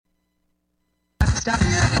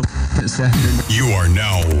You are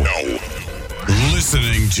now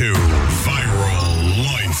listening to Viral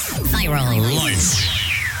Life. Viral Life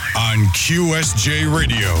on QSJ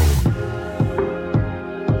Radio.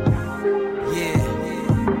 Yeah.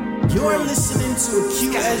 You're listening to a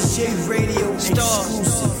QSJ Radio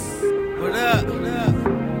exclusive. What up?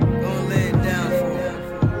 Gonna lay it down for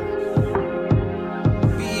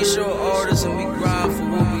me. We show artists and we grind for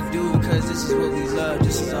what we do because this is what we love.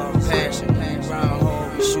 This is our passion. We grind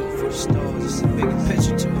hard, we shoot for the stars. It's a bigger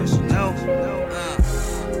picture to us, you know?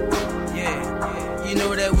 Yeah. You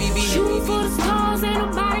know that we be shooting for the stars, ain't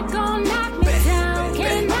nobody gonna knock me down.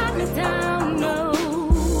 Can't knock me down, no.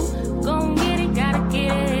 Gon' get it, gotta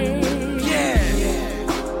get it.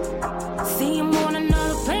 Yeah. See, I'm on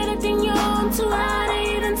another planet than you. I'm too high to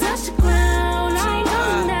even touch the ground. I ain't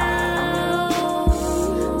going down.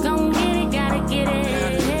 Gon' get it, gotta get it.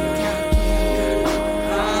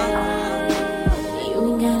 You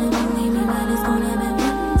ain't gotta believe me, but it's gonna be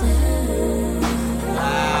one day.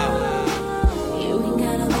 You ain't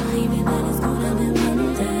gotta believe me, but it's gonna be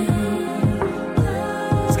one day.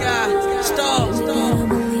 Sky, stars, You gotta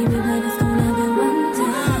believe me, but it's gonna be one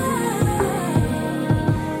day.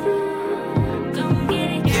 Gon' get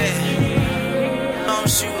it, I'm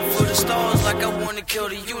shooting for the stars like I wanna kill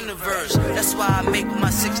the universe. That's why I make my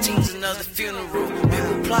 16s another funeral.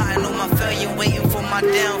 People plotting on my failure, waiting for my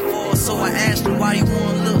downfall. So I asked them, why you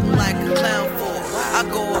wanna look like a clown for? I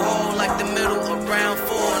go hard like the middle of round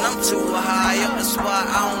 4, and I'm too high up, that's why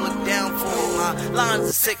I don't look down for. My lines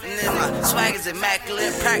are sickening, my swag is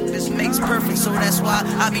immaculate. Practice makes perfect, so that's why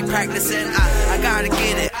I be practicing. I gotta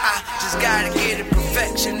get it, I just gotta get it.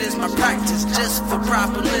 Perfection is my practice, just for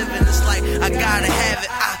proper living. It's like I gotta have it,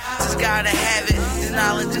 I just gotta have it. The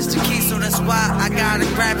knowledge is the key, so that's why I gotta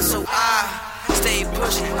grab it. So I stay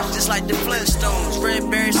pushing, just like the Flintstones. Red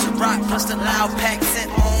berries to rock, plus the loud pack sent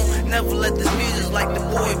home. Never let this music like the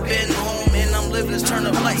boy been home. And I'm living this turn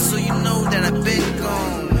up life, so you know that I've been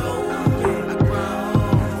gone.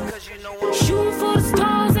 shooting for the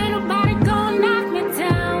stars, ain't nobody gonna knock me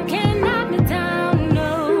down. Can't knock me down,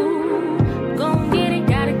 no. Gon' get it,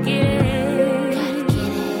 gotta get it.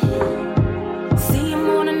 See, I'm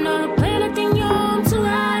on another planet than you. I'm too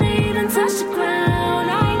high to even touch the ground.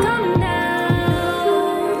 I ain't coming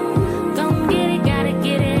down. Gon' get it, gotta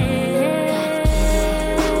get it.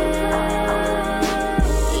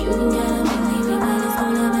 You ain't gotta believe me, but it's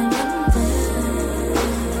gonna be one day.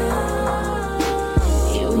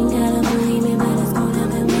 You ain't gotta believe me, but it's gonna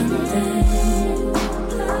be one day.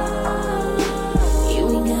 You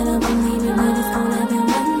ain't gotta believe me, but it's gonna be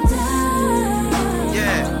one day.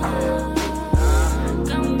 Yeah.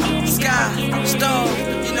 Gon' get it, Sky, star,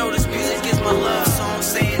 you know this music is my love song,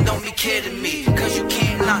 saying don't be kidding me, cause you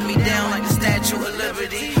can't knock me down like the Statue of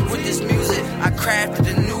Liberty. With this music, I crafted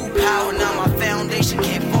a new power, now my foundation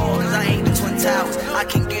can't fall, cause I ain't the Twin Towers. I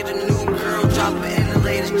can get a new girl, drop her in the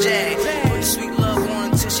latest jag, put the sweet love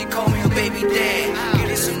on her till she call me her baby dad. Get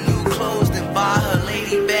her some new clothes, then buy her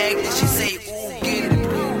lady bag, then she say, ooh, get it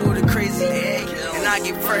blue with a crazy egg. And I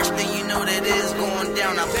get fresh, then you know that it's going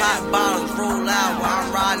down. I pop bottles, roll out while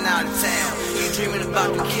I'm riding out of town. You dreaming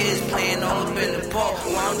about the kids playing all up in the park.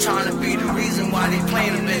 Well, I'm trying to be the reason why they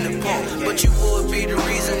playing up in the park. But you would be the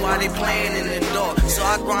reason why they playing in the dark. So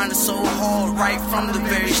I grinded so hard right from the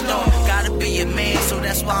very start. Gotta be a man, so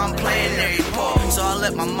that's why I'm playing every part. So I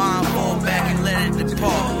let my mind fall back and let it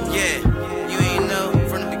depart. Yeah, you ain't know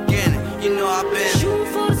from the beginning. You know I've been shooting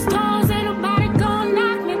for the stars, ain't nobody gonna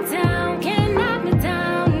knock me down. Can't knock me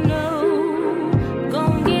down, no.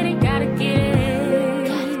 Gon' get it, gotta get it.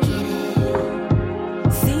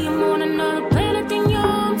 See, I'm on another planet than you.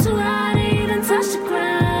 I'm too high to even touch the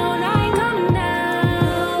ground. I ain't coming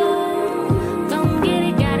down. Gon' get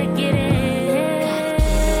it, gotta get it.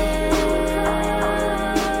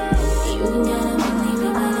 You ain't gotta believe me,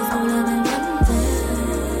 but it's gonna be one day.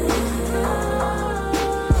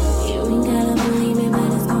 You ain't gotta believe me,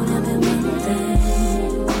 but it's gonna be one day.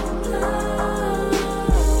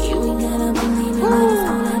 You ain't gotta believe me, but it's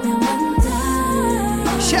gonna be one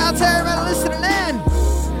day. Shout out to everybody listening in.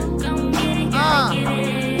 Gon' get it, gotta get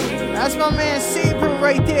it. That's my man C-Brew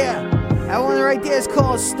right there. That one right there is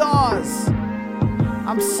called Stars.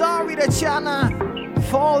 I'm sorry that y'all not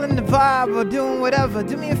falling the vibe or doing whatever.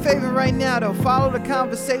 Do me a favor right now though. Follow the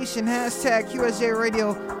conversation. Hashtag QSJ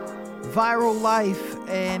Radio Viral Life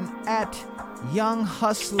and at Young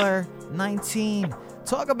Hustler 19.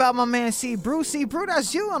 Talk about my man C-Brew. C-Brew,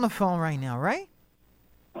 that's you on the phone right now, right?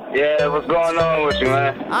 Yeah, what's going on with you,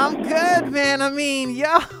 man? I'm good, man. I mean,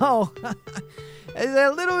 yo. There's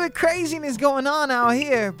a little bit craziness going on out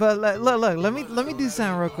here, but look, let me do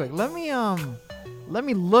something real quick. Let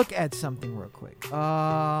me look at something real quick.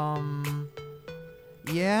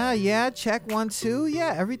 Yeah, check 1 2.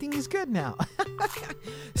 Yeah, everything is good now.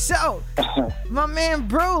 So, my man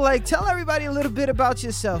Brew, like, tell everybody a little bit about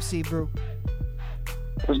yourself, C Brew.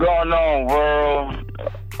 What's going on, world?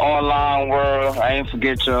 Online world. I ain't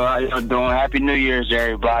forget y'all. How y'all doing? Happy New Year's to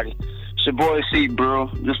everybody. It's your boy C Brew,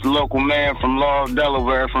 just a local man from Laurel,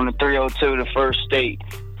 Delaware, from the 302, the first state.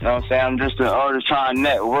 You know what I'm saying? I'm just an artist trying to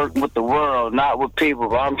network with the world, not with people,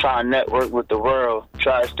 but I'm trying to network with the world.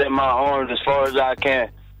 Try to extend my arms as far as I can.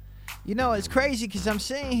 You know, it's crazy because I'm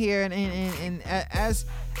sitting here and as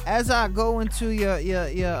I go into your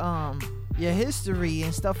history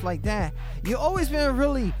and stuff like that, you've always been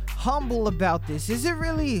really humble about this. Is it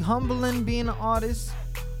really humbling being an artist?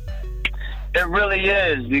 It really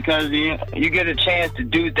is, because you get a chance to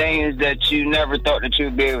do things that you never thought that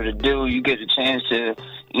you'd be able to do. You get a chance to,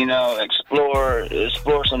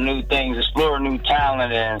 explore some new things, explore new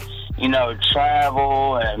talent, and,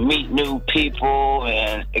 travel and meet new people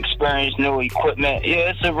and experience new equipment.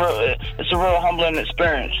 Yeah, it's a real humbling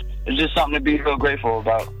experience. It's just something to be real grateful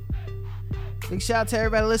about. Big shout out to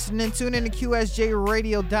everybody listening. Tune in to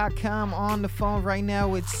QSJRadio.com on the phone right now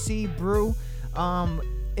with C Brew.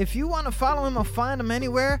 If you want to follow him or find him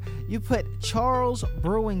anywhere, you put Charles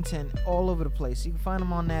Brewington all over the place. You can find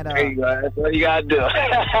him on that. There you go. That's what you got to do.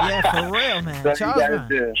 Yeah, for real, man. Charles,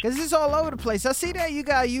 because it's all over the place. I see that you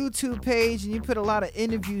got a YouTube page and you put a lot of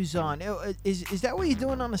interviews on. Is that what you're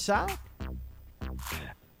doing on the side?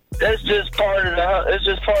 That's just part of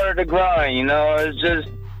the grind, It's just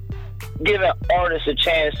giving artists a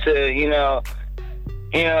chance to,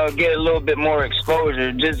 get a little bit more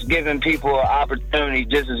exposure, just giving people an opportunity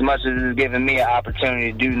just as much as it's giving me an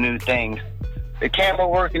opportunity to do new things. The camera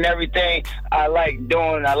work and everything, I like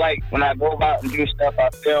doing. I like when I go out and do stuff, I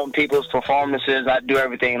film people's performances, I do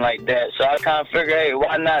everything like that. So I kind of figure, hey,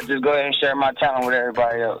 why not just go ahead and share my talent with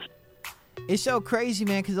everybody else? It's so crazy,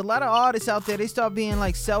 man, because a lot of artists out there, they start being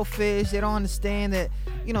like selfish. They don't understand that,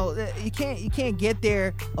 you can't get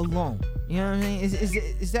there alone. You know what I mean?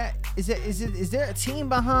 Is there a team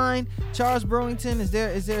behind Charles Brewington? Is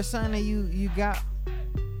there something that you got?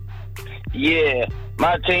 Yeah,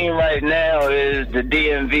 my team right now is the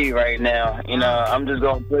DMV right now. I'm just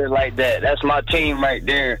gonna put it like that. That's my team right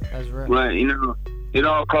there. That's right. But it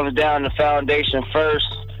all comes down to foundation first.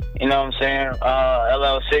 You know what I'm saying?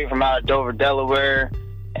 LLC from out of Dover, Delaware.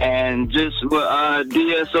 And just with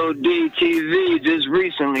DSOD TV, just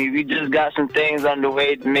recently, we just got some things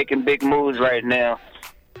underway, making big moves right now.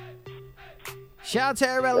 Shout out to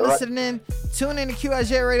everybody listening in. Tune in to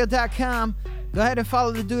QSJRadio.com. Go ahead and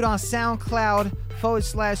follow the dude on SoundCloud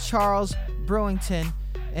 /Charles Brewington.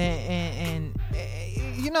 And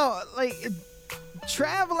like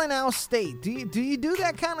traveling out state, do you do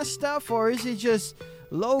that kind of stuff, or is it just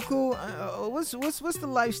local? What's the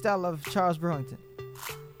lifestyle of Charles Brewington?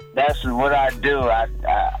 That's what I do.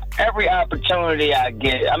 Every opportunity I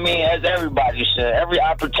get, as everybody should, every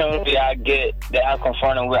opportunity I get that I'm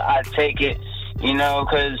confronted with, I take it,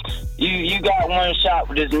 because you got one shot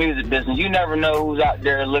with this music business. You never know who's out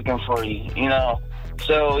there looking for you,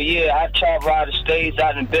 So, yeah, I travel out of states.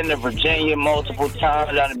 I've been to Virginia multiple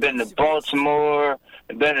times. I've been to Baltimore.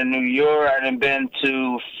 I've been to New York. I've been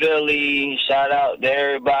to Philly. Shout out to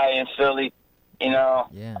everybody in Philly,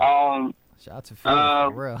 Yeah. Shout out to Philly, for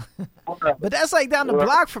real. But that's like down the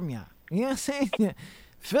block from y'all. You know what I'm saying?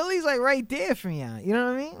 Philly's like right there from y'all. You know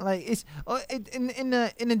what I mean? Like it's in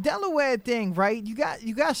the Delaware thing, right? You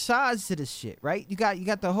got sides to this shit, right? You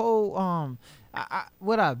got the whole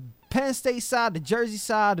Penn State side, the Jersey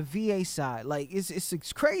side, the VA side. Like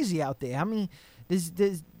it's crazy out there. I mean, does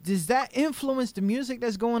that influence the music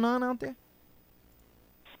that's going on out there?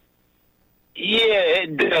 Yeah,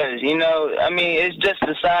 it does. It's just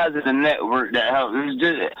the size of the network that helps. It's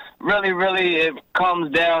just really, it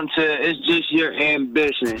comes down to, it's just your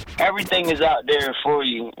ambition. Everything is out there for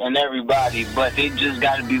you and everybody, but they just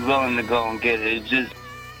got to be willing to go and get it. It's just,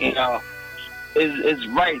 it's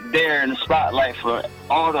right there in the spotlight for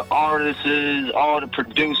all the artists, all the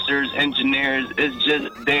producers, engineers. It's just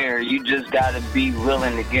there. You just got to be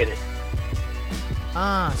willing to get it.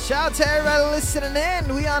 Shout out to everybody listening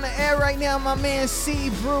in. We on the air right now, my man C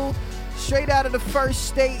Brew, straight out of the first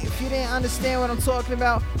state. If you didn't understand what I'm talking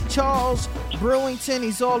about, Charles Brewington,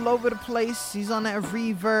 he's all over the place. He's on that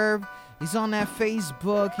Reverb, he's on that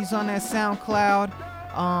Facebook, he's on that SoundCloud.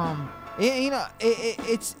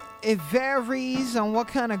 it varies on what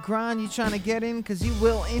kind of grind you're trying to get in, because he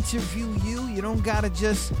will interview you. You don't gotta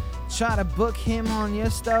just try to book him on your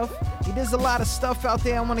stuff. He does a lot of stuff out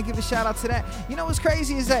there. I want to give a shout out to that. You know what's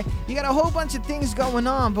crazy is that you got a whole bunch of things going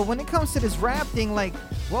on, but when it comes to this rap thing, like,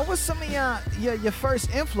 what was some of your first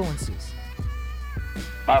influences?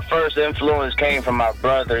 My first influence came from my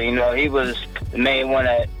brother. You know, he was the main one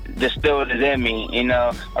that distilled it in me. You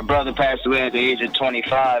know, my brother passed away at the age of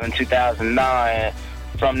 25 in 2009.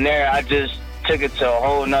 From there, I just took it to a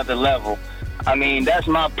whole nother level. I mean, that's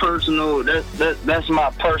my personal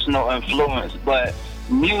influence. But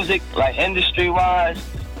music, like industry-wise,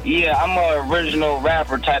 yeah, I'm an original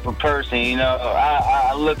rapper type of person. You know,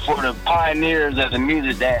 I look for the pioneers of the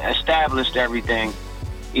music that established everything.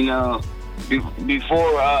 You know,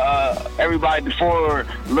 before everybody, before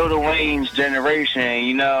Lil Wayne's generation,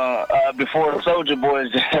 you know, before Soulja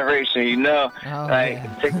Boy's generation, you know,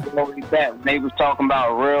 take it all the way back. They was talking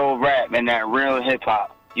about real rap and that real hip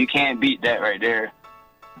hop. You can't beat that right there.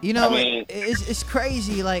 You know, I mean, it's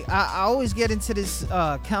crazy. Like, I always get into this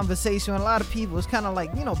conversation with a lot of people. It's kind of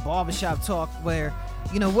like, you know, barbershop talk where,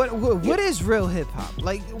 you know, what is real hip hop?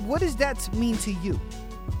 Like, what does that mean to you?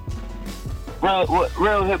 What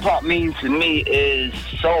real hip hop means to me is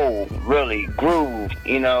soul, really, groove,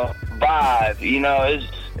 you know, vibe. You know,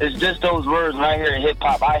 it's just those words. When I hear hip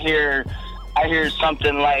hop, I hear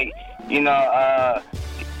something like, you know,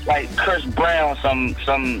 like Chris Brown, some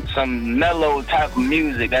mellow type of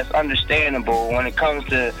music that's understandable. When it comes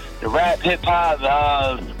to the rap hip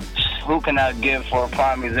hop, who can I give for a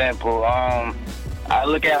prime example? I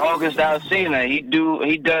look at August Alsina.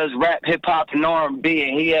 He does rap, hip hop, and R&B,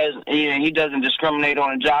 and he doesn't discriminate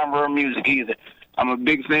on the genre of music either. I'm a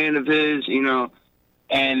big fan of his, you know,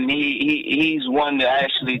 and he's one to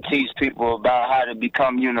actually teach people about how to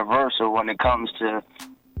become universal when it comes to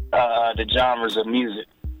the genres of music.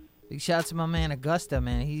 Big shout out to my man Augusta,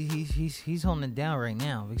 man. He's holding it down right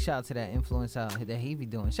now. Big shout out to that influence that he be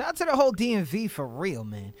doing. Shout out to the whole DMV for real,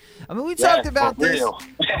 man. I mean, we talked about this.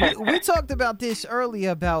 we talked about this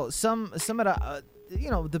earlier about some of the you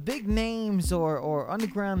know, the big names or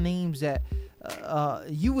underground names that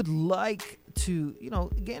you would like to, you know,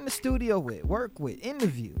 get in the studio with, work with,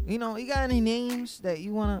 interview. You know, you got any names that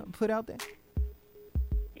you want to put out there?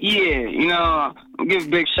 Yeah, you know, I'll give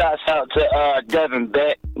big shouts out to Devin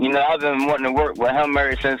Beck. You know, I've been wanting to work with him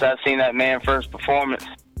ever since I seen that man first performance.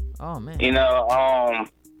 Oh, man. You know,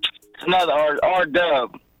 it's another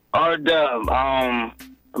R-Dub,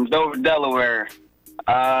 from Dover, Delaware.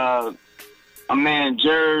 My man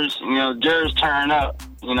Jers, you know, Jers Turn Up,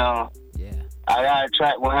 you know. Yeah. I got a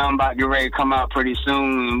track with him about to get ready to come out pretty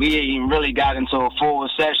soon. We ain't really got into a full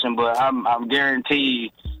session, but I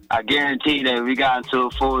guarantee that if we got into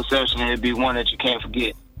a full session, it'd be one that you can't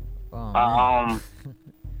forget.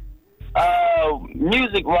 Oh,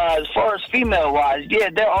 music-wise, as far as female-wise, yeah,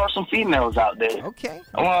 there are some females out there. Okay.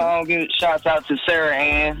 I want to give shouts out to Sarah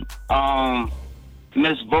Ann,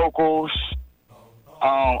 Miss Vocals,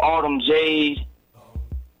 Autumn Jade.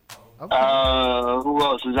 Okay. Who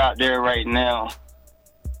else is out there right now?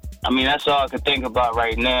 I mean, that's all I can think about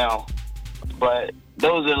right now. But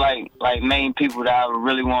those are like main people that I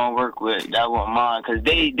really want to work with, that I wouldn't mind, because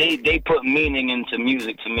they put meaning into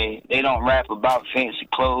music to me. They don't rap about fancy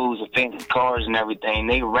clothes or fancy cars and everything.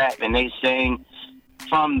 They rap and they sing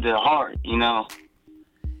from the heart, you know.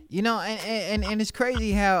 You know, and it's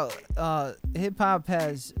crazy how hip hop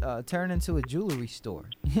has turned into a jewelry store.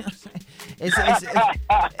 You know what I'm saying?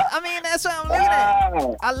 I mean, that's what I'm looking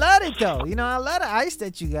at. I love it though. You know, I love the ice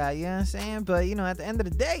that you got. You know what I'm saying? But you know, at the end of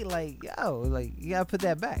the day, like, you gotta put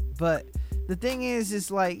that back. But the thing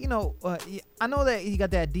is like, you know, I know that you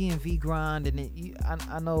got that DMV grind, and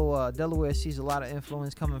I know Delaware sees a lot of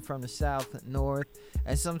influence coming from the South, North,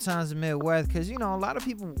 and sometimes the Midwest, because, you know, a lot of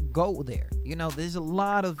people go there. You know, there's a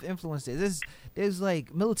lot of influence there. There's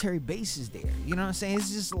like military bases there. You know what I'm saying?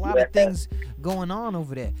 It's just a lot of things going on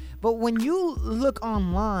over there. But when you look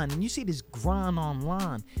online and you see this grind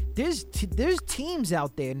online, there's teams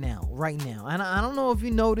out there right now. And I don't know if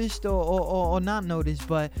you noticed or not noticed,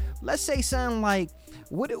 but let's say something like,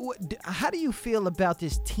 how do you feel about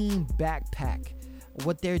this Team Backpack,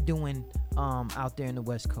 what they're doing out there in the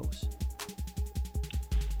West Coast?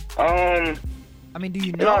 I mean, do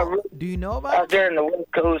you know about out there in the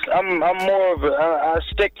West Coast? I'm more of I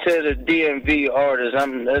stick to the DMV artists.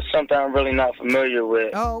 That's something I'm really not familiar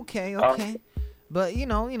with. Oh, okay. But you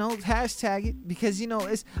know, hashtag it, because, you know,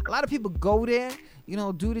 it's a lot of people go there, you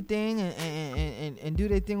know, do the thing and do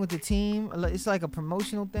their thing with the team. It's like a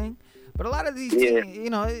promotional thing. But a lot of these teams, you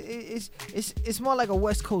know, it's more like a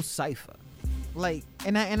West Coast cipher. Like,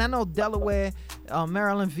 and I know Delaware,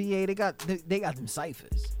 Maryland, VA, they got them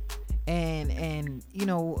ciphers, and you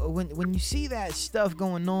know, when you see that stuff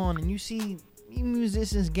going on, and you see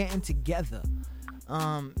musicians getting together,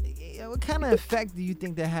 what kind of effect do you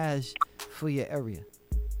think that has for your area?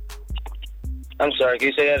 I'm sorry, can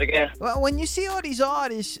you say that again? Well, when you see all these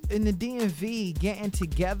artists in the DMV getting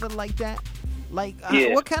together like that, like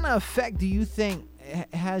what kind of effect do you think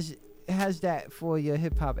has that for your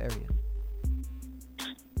hip hop area?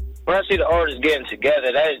 When I see the artists getting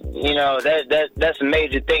together, that's a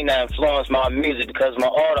major thing that influenced my music, because when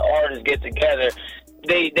all the artists get together,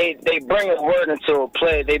 they bring a word into a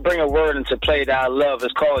play. They bring a word into play that I love.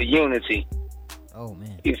 It's called unity. Oh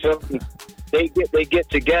man, you feel me? They get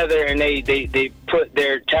together and they put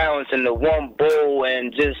their talents into one bowl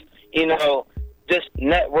and just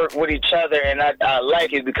network with each other, and I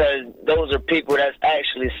like it because those are people that's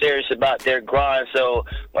actually serious about their grind. So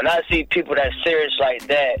when I see people that's serious like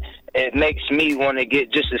that, it makes me want to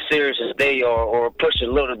get just as serious as they are, or push a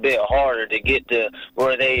little bit harder to get to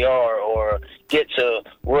where they are, or get to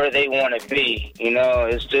where they want to be. You know,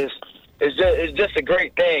 it's just a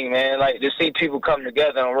great thing, man. Like, to see people come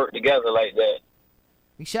together and work together like that.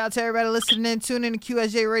 Big shout out to everybody listening in. Tune in to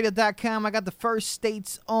QSJRadio.com. I got the first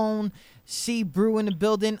state's own C Brew in the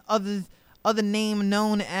building. Other name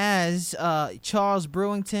known as Charles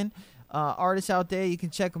Brewington. Artists out there, you can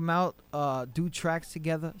check them out. Do tracks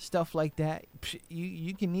together, stuff like that.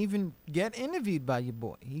 You can even get interviewed by your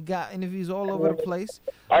boy. He got interviews all over the place.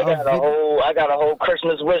 I got a whole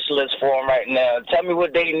Christmas wish list for them right now. Tell me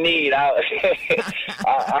what they need. I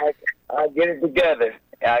get it together.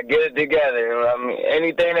 I get it together. I mean,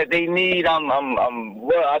 anything that they need, I'm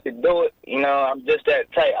well, I could do it. You know, I'm just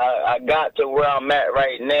that tight. I got to where I'm at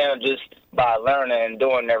right now just by learning and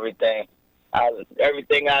doing everything.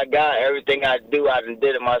 Everything I got, everything I do, I did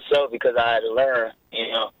it myself because I had to learn,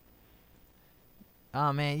 you know.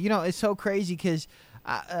 Oh, man. You know, it's so crazy because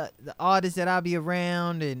the artists that I'll be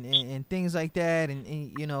around and things like that, and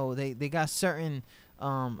you know, they got certain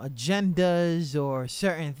agendas or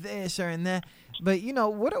certain this, certain that. But, you know,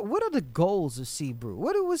 what are the goals of C Brew?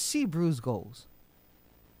 What was C Brew's goals?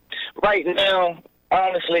 Right now,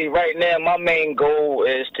 honestly, my main goal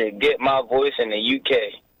is to get my voice in the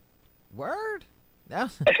UK. Word? You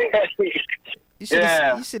should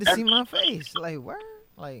have seen my face. Like, word?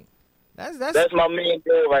 Like, that's my main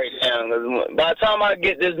goal right now. By the time I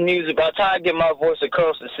get this music, by the time I get my voice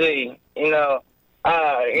across the sea, I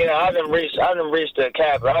done reached the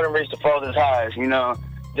cap. I done reached the farthest highs. You know,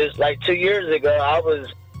 just like 2 years ago, I was,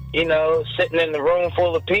 sitting in the room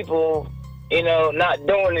full of people, not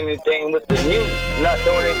doing anything with the music, not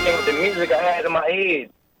doing anything with the music I had in my head.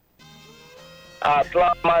 I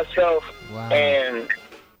applaud myself, and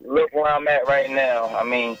look where I'm at right now. I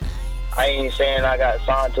mean, I ain't saying I got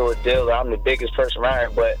signed to a deal or I'm the biggest person around here,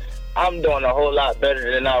 but I'm doing a whole lot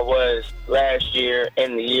better than I was last year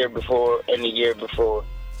and the year before and the year before.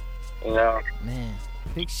 You know? Man,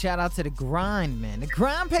 big shout out to the grind, man. The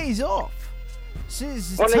grind pays off. When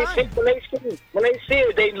they see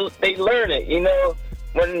it, they learn it, you know?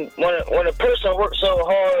 When a person works so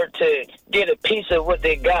hard to get a piece of what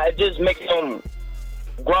they got, it just makes them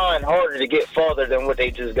grind harder to get farther than what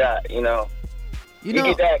they just got, you know? You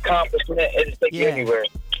get that accomplishment, it'll take you anywhere.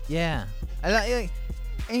 Yeah. I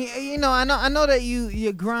know that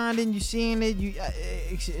you're grinding, you're seeing it, you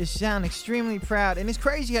sound extremely proud, and it's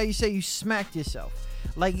crazy how you say you smacked yourself.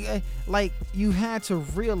 Like you had to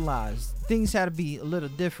realize things had to be a little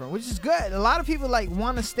different, which is good. A lot of people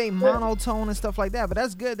want to stay monotone and stuff like that, but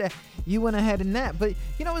that's good that you went ahead in that. But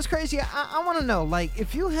you know what's crazy? I want to know,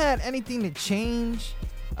 if you had anything to change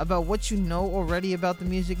about what you know already about the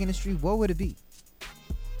music industry, what would it be?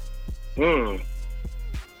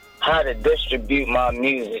 How to distribute my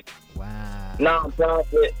music. Wow.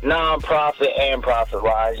 Non-profit and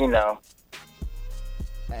profit-wise, you know.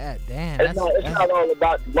 Damn. It's not all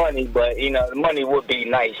about the money, but, the money would be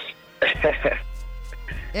nice.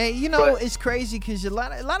 Hey, it's crazy because a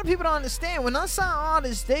lot of people don't understand. When unsigned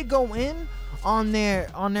artists, they go in on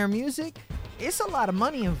their music, it's a lot of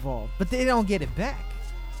money involved, but they don't get it back.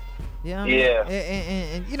 You know what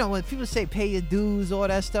I mean? And when people say pay your dues, all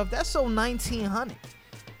that stuff, that's so 1900.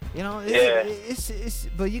 It's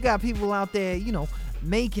but you got people out there,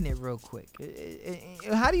 making it real quick.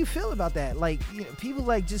 How do you feel about that?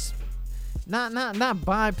 People just not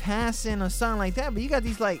bypassing or something like that, but you got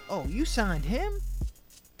these oh, you signed him?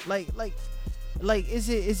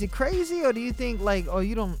 Is it crazy, or do you think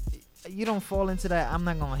you don't fall into that I'm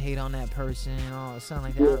not gonna hate on that person or something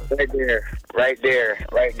like that? Right there.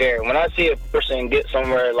 When I see a person get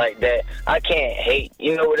somewhere like that, I can't hate.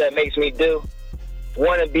 You know what that makes me do?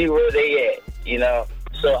 Want to be where they at. you know.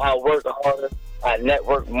 So I work harder, I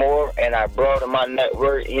network more, and I broaden my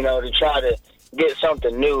network, you know, to try to get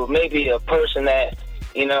something new. Maybe a person that,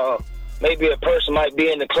 you know, maybe a person might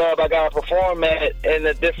be in the club I gotta perform at in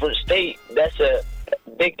a different state. That's a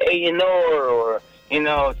big A&R or, you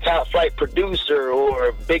know, top flight producer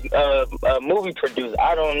or big movie producer.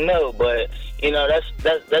 I don't know, but you know,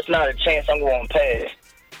 that's not a chance I'm going to pass.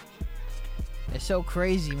 It's so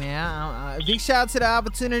crazy, man. Big shout out to the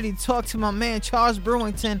opportunity to talk to my man Charles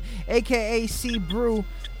Brewington, aka C Brew.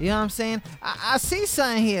 You know what I'm saying? I see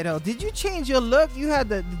something here though. Did you change your look? You had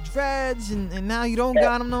the dreads and now you don't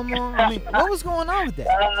got them no more. I mean, what was going on with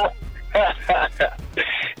that?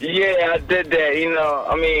 Yeah, I did that. You know,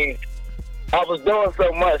 I mean, I was doing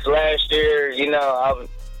so much last year. You know,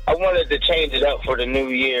 I wanted to change it up for the new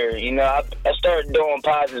year. You know, I started doing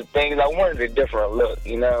positive things. I wanted a different look,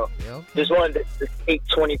 you know. Okay. Just wanted to take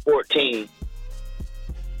 2014.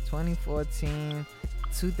 2014,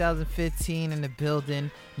 2015 in the building.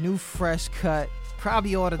 New fresh cut.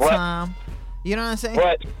 Probably all the time. You know what I'm saying?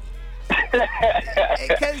 What?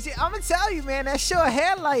 Because I'm going to tell you, man, that short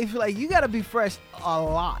hair life, like, you got to be fresh a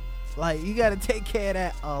lot. Like, you got to take care of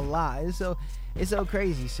that a lot. It's so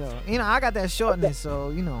crazy. So, you know, I got that shortness, so,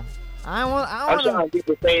 you know, I'm trying to get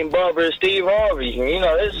the same barber as Steve Harvey. You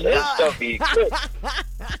know, this stuff be quick.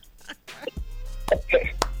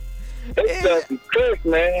 This stuff be quick,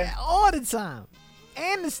 man. All the time.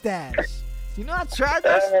 And the stash. You know, I tried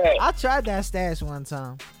that. I tried that stash one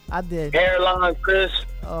time. I did. Hairline Chris.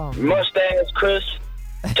 Oh, mustache Chris.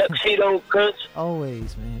 Tuxedo Chris.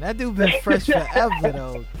 Always, man. That dude been fresh forever,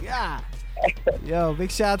 though. God. Yo,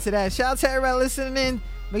 big shout out to that. Shout out to everybody listening in.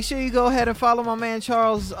 Make sure you go ahead and follow my man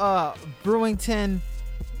Charles Brewington,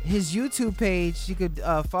 his YouTube page. You could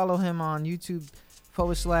follow him on YouTube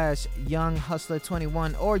 /Young Hustler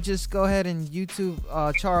 21, or just go ahead and YouTube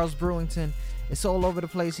Charles Brewington. It's all over the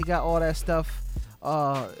place. He got all that stuff.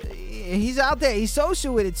 He's out there. He's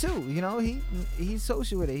social with it too. You know, he's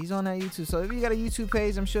social with it. He's on that YouTube. So if you got a YouTube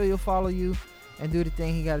page, I'm sure he'll follow you and do the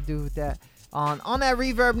thing he got to do with that. On that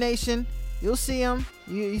Reverb Nation, you'll see him.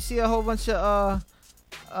 You see a whole bunch of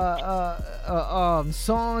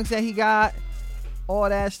songs that he got, all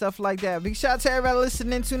that stuff like that. Big shout out to everybody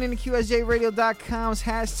listening. Tune in to QSJRadio.com's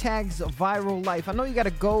hashtags Viral Life. I know you got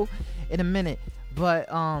to go in a minute, but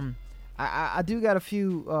I do got a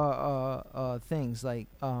few things. Like,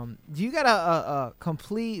 do you got a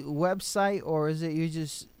complete website, or is it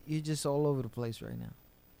you're just all over the place right now?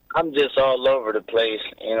 I'm just all over the place,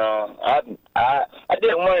 you know. I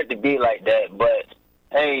didn't want it to be like that, but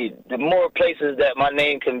hey, the more places that my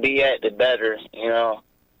name can be at, the better, you know.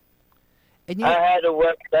 And I had a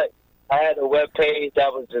website. I had a web page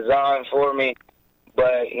that was designed for me,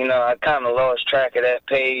 but you know, I kind of lost track of that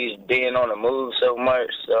page being on the move so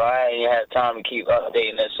much, so I ain't had time to keep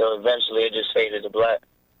updating it. So eventually, it just faded to black.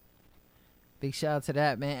 Big shout out to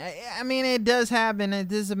that, man. I mean, it does happen.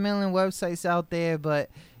 There's a million websites out there, but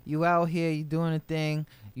you out here, you doing a thing.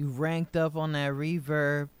 You ranked up on that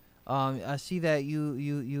Reverb. I see that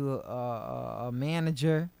you a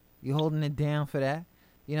manager. You holding it down for that.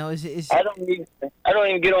 You know, I don't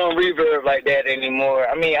even get on Reverb like that anymore.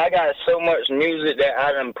 I mean, I got so much music that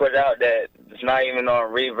I done put out that it's not even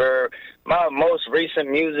on Reverb. My most recent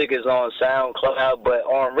music is on SoundCloud, but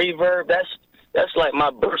on Reverb, that's like my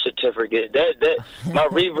birth certificate. That my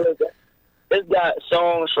Reverb. It's got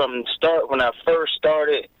songs from start when I first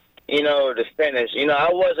started, you know, to finish. You know, I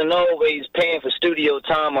wasn't always paying for studio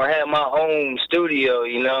time or had my own studio.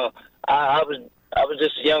 You know, I was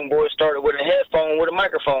just a young boy, started with a headphone with a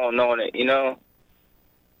microphone on it. You know.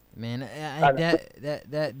 Man,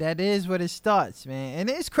 that is what it starts, man. And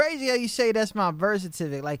it's crazy how you say that's my birth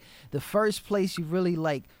certificate. Like the first place you really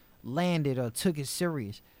like landed or took it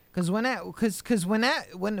serious. Cause when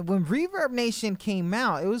Reverb Nation came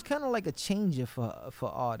out, it was kind of like a changer for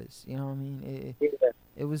artists. You know what I mean?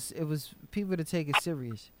 It was people to take it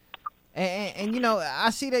serious. And you know, I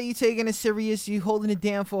see that you taking it serious. You holding it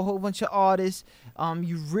down for a whole bunch of artists.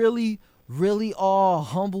 You really are a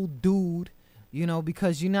humble dude. You know,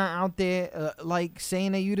 because you're not out there like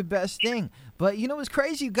saying that you the best thing. But you know what's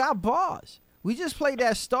crazy? You got bars. We just played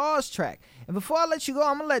that Stars track. And before I let you go,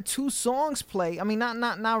 I'm going to let two songs play. I mean,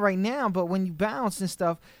 not right now, but when you bounce and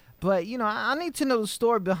stuff. But, you know, I need to know the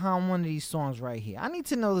story behind one of these songs right here. I need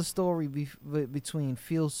to know the story between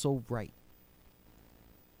Feel So Right.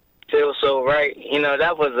 Feel So Right. You know,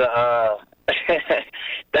 that was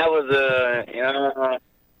that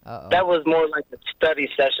was more like a study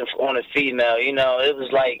session on a female. You know, it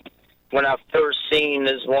was like when I first seen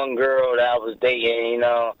this one girl that I was dating, you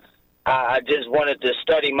know, I just wanted to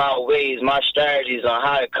study my ways, my strategies on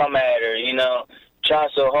how to come at her, you know. Try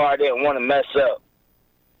so hard, I didn't want to mess up.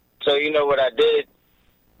 So you know what I did?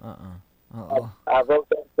 I wrote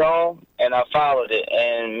that song, and I followed it.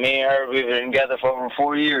 And me and her, we've been together for over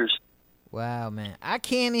 4 years. Wow, man. I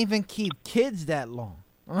can't even keep kids that long.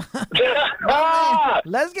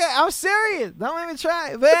 Let's get. I'm serious. Don't even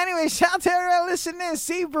try. But anyway, shout out to everybody listening.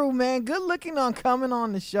 C-Brew, man. Good looking on coming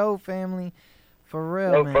on the show, family. For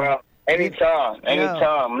real, man. Problem. Anytime.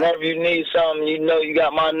 Whenever you need something, you know you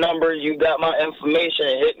got my number, you got my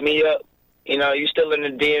information, hit me up. You know, you still in the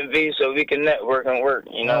DMV, so we can network and work,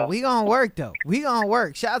 you know. We gonna work, though. We gonna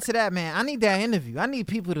work. Shout out to that, man. I need that interview. I need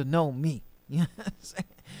people to know me. You know what I'm saying?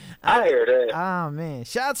 I hear that. Oh, man.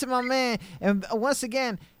 Shout out to my man. And once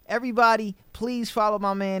again, everybody, please follow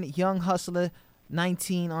my man, Young Hustler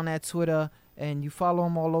 19 on that Twitter. And you follow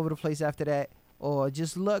him all over the place after that. Or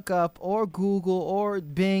just look up or Google or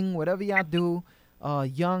Bing, whatever y'all do.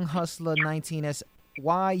 Young Hustler 19. That's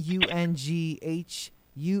YUNGHUSTLER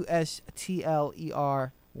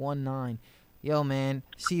 19. Yo, man.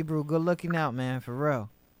 C-Brew, good looking out, man. For real.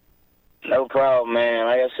 No problem, man.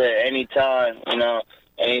 Like I said, anytime, you know.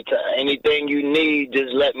 Anything you need,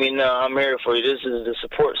 just let me know. I'm here for you. This is the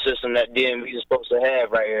support system that DMV is supposed to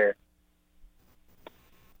have right here.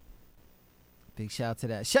 Big shout out to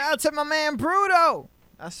that. Shout out to my man Bruto.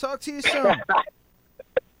 I'll talk to you soon. All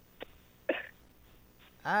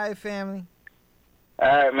right, family. All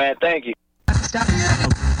right, man. Thank you.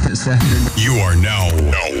 You are now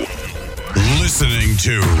listening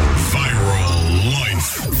to Viral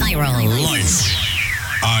Life. Viral Life.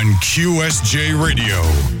 On QSJ Radio.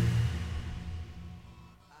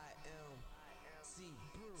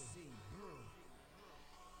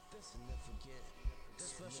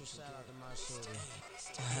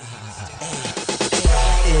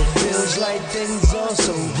 It feels like things are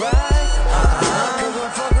so right. Cause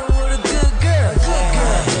I'm fucking with a good girl.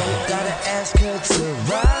 Don't gotta ask her to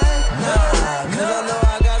ride. Cause I know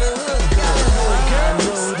I got a hood girl. I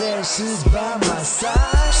know that she's by my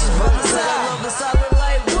side. She's by my side. I love a solid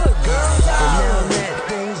like wood, girl. But now that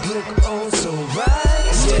things look oh so right.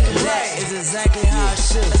 That is exactly how I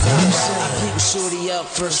should. I peeped shorty up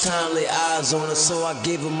first time, lay eyes on her, so I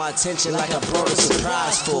gave her my attention like I brought a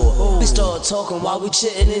surprise for her. We started talking while we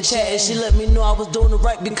chitting and chatting. She let me know I was doing it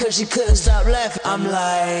right because she couldn't stop laughing. I'm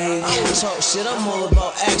like, talk shit, I'm all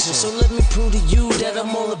about action, so let me prove to you that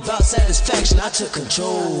I'm all about satisfaction. I took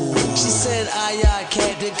control. She said, aye,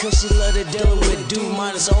 captain, cause she loved it dealing with dude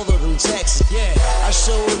minus all of them taxes. Yeah, I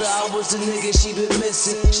showed her I was the nigga she been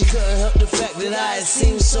missing. She couldn't help the fact that I had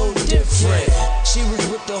seemed so different. She was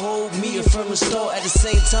with the whole me from the start. At the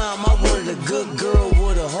same time, I wanted a good girl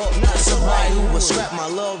with a heart, not somebody who would scrap my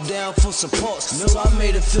love down for some parts. So I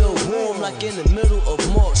made her feel warm like in the middle of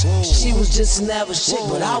March. She was just an average chick,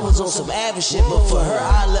 but I was on some average shit. But for her,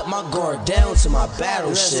 I let my guard down to my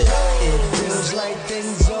battleship. It feels like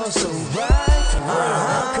things are so right.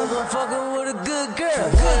 Cause I'm fucking with a good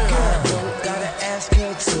girl. Don't gotta ask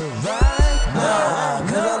her to ride.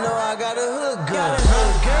 Cause I know I got a hood girl.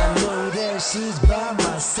 I know that she's by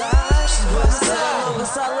my side. She's by my side. I love a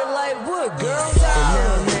solid like wood, girl. And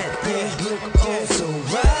now that things look oh so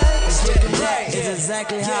right. It's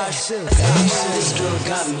exactly how I should. This girl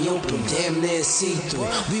got me open, damn near see-through.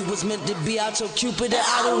 We was meant to be, I told Cupid that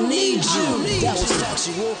I don't need you. That was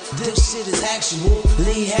factual, this shit is actual.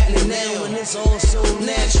 Lee happening now and it's all so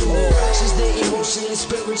natural. She's there emotionally,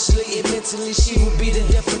 spiritually, and mentally. She would be the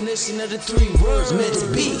definition of the 3 words meant to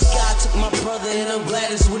be. God took my brother and I'm glad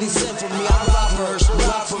it's what he sent for me. I ride for her, she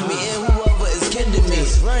ride for me, and whoever is kin to me.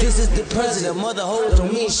 This is the president, mother hoes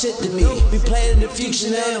don't mean shit to me. We playing in the future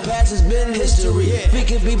now, the past has been history. We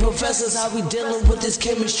can be professors, how we dealing with this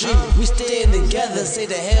chemistry. We staying together, say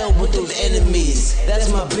the hell with those enemies. That's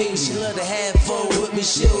my baby, she love to have fun with me.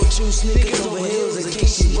 She'll choose sneakers over heels in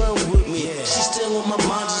case she run with me. She still on my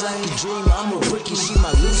mind just like a dream. I'm a rookie, she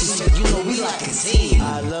my Lucy, so you know we like a team.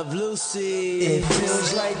 I love Lucy. It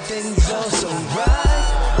feels like things are so right.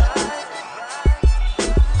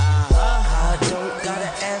 I don't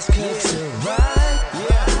gotta ask her to ride.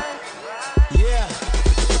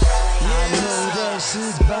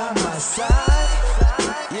 She's by my side.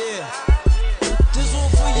 Yeah. This one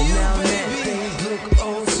for and you, now baby. That things look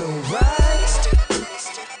oh so right.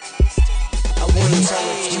 I wanna tell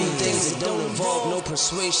her a few things that don't involve no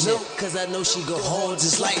persuasion. Cause I know she go hard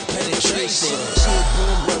just like penetration. She a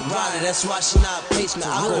boom but rider, that's why she not basement.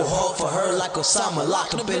 I go hard for her like Osama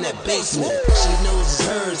locked up in that basement. She knows it's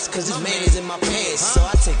hers cause it's man is in my pants. So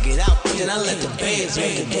I take it out. then I let the bands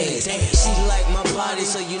make a dance. She like my body,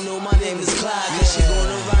 so you know my name is Clyde. Cause she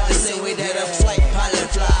gonna ride the same way that a flight pilot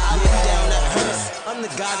fly. I look down at her, I'm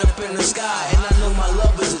the god up in the sky. And I know my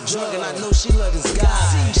love is a drug, and I know she love the sky.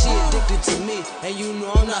 She addicted to me, and you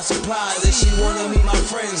know I'm not surprised that she wanna meet my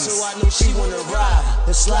friends, so I know she wanna ride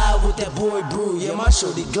and slide with that boy Brew. Yeah, my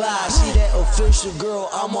shorty glide. She that official girl,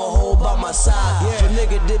 I'ma hold by my side. If a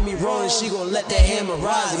nigga did me wrong, she gon' let that hammer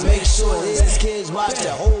rise and make sure his kids watch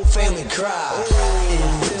the whole family cry.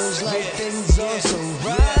 It feels like things are so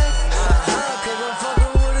right. Cause I'm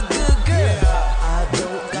fucking with a good girl. I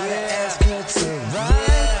don't gotta ask her to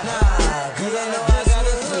ride. Cause I know I got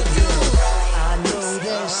a good girl. I know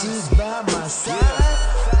that she's by my side.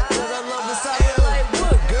 Cause I love the side like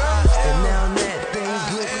wood, girl. And now that things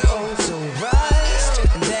look oh so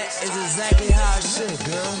right. And that is exactly how I should,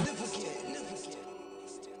 girl.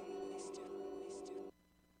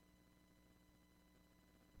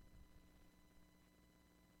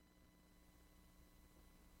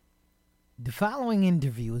 The following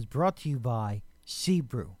interview is brought to you by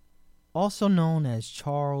C-Brew, also known as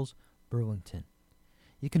Charles Brewington.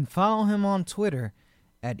 You can follow him on Twitter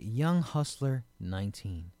at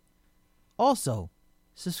YoungHustler19. Also,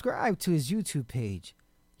 subscribe to his YouTube page,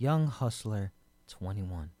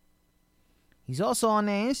 YoungHustler21. He's also on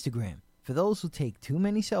their Instagram, for those who take too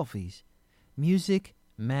many selfies,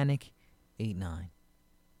 MusicManic89.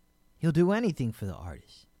 He'll do anything for the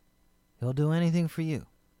artist. He'll do anything for you.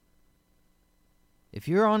 If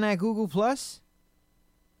you're on that Google Plus,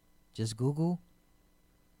 just Google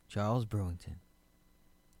Charles Brewington.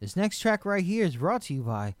 This next track right here is brought to you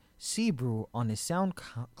by C-Brew on his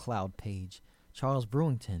SoundCloud page, Charles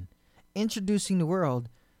Brewington, introducing the world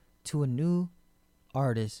to a new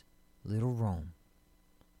artist, Little Rome.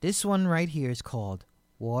 This one right here is called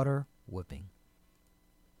Water Whipping.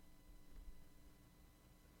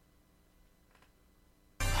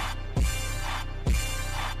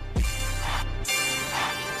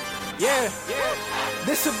 Yeah,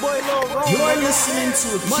 this your boy Lil Rome. You're listening to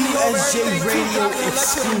a QSJ Radio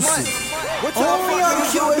exclusive. Only on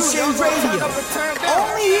QSJ Radio.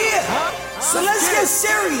 Only here. So let's get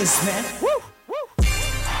serious, man.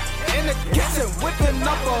 In the kitchen, whipping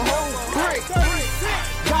up a whole brick.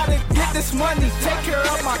 Gotta get this money, take care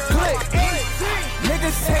of my clique.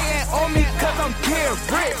 Niggas hating on me cause I'm getting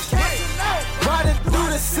rich. Riding through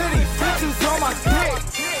the city, bitches on my dick.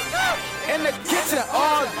 In the kitchen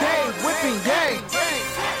all day, whipping gang.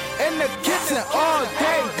 In the kitchen all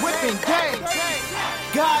day, whipping gang.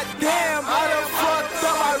 Goddamn, I done fucked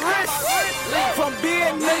up my wrist from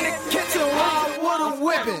being in the kitchen while I would've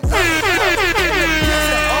whipping. In the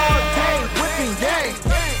kitchen all day, whipping gang.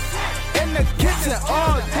 In the kitchen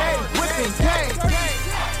all day, whipping gang.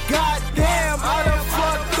 Goddamn, I done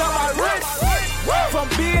fucked up my wrist from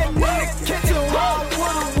being in the kitchen while I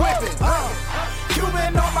would've whipping.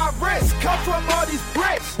 Cuban on my wrist, come from all these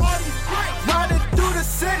bricks. Riding through the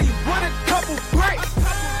city with a couple bricks.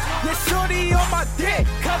 Yeah, shorty on my dick,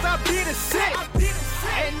 cause I be the shit.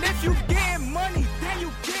 And if you getting money, then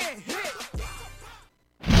you getting hit.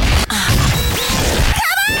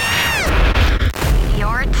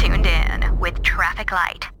 You're tuned in with Traffic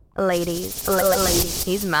Light. Ladies,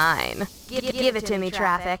 he's mine. Give it to me,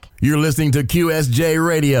 Traffic. You're listening to QSJ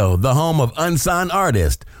Radio, the home of unsigned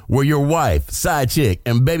artists, where your wife, side chick,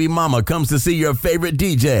 and baby mama comes to see your favorite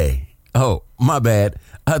DJ. Oh, my bad.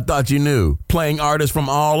 I thought you knew. Playing artists from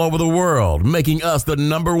all over the world, making us the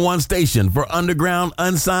 #1 station for underground,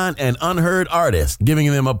 unsigned, and unheard artists,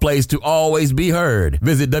 giving them a place to always be heard.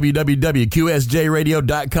 Visit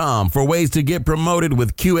www.qsjradio.com for ways to get promoted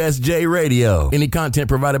with QSJ Radio. Any content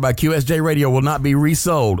provided by QSJ Radio will not be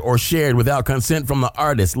resold or shared without consent from the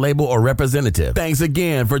artist, label, or representative. Thanks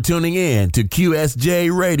again for tuning in to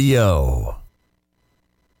QSJ Radio.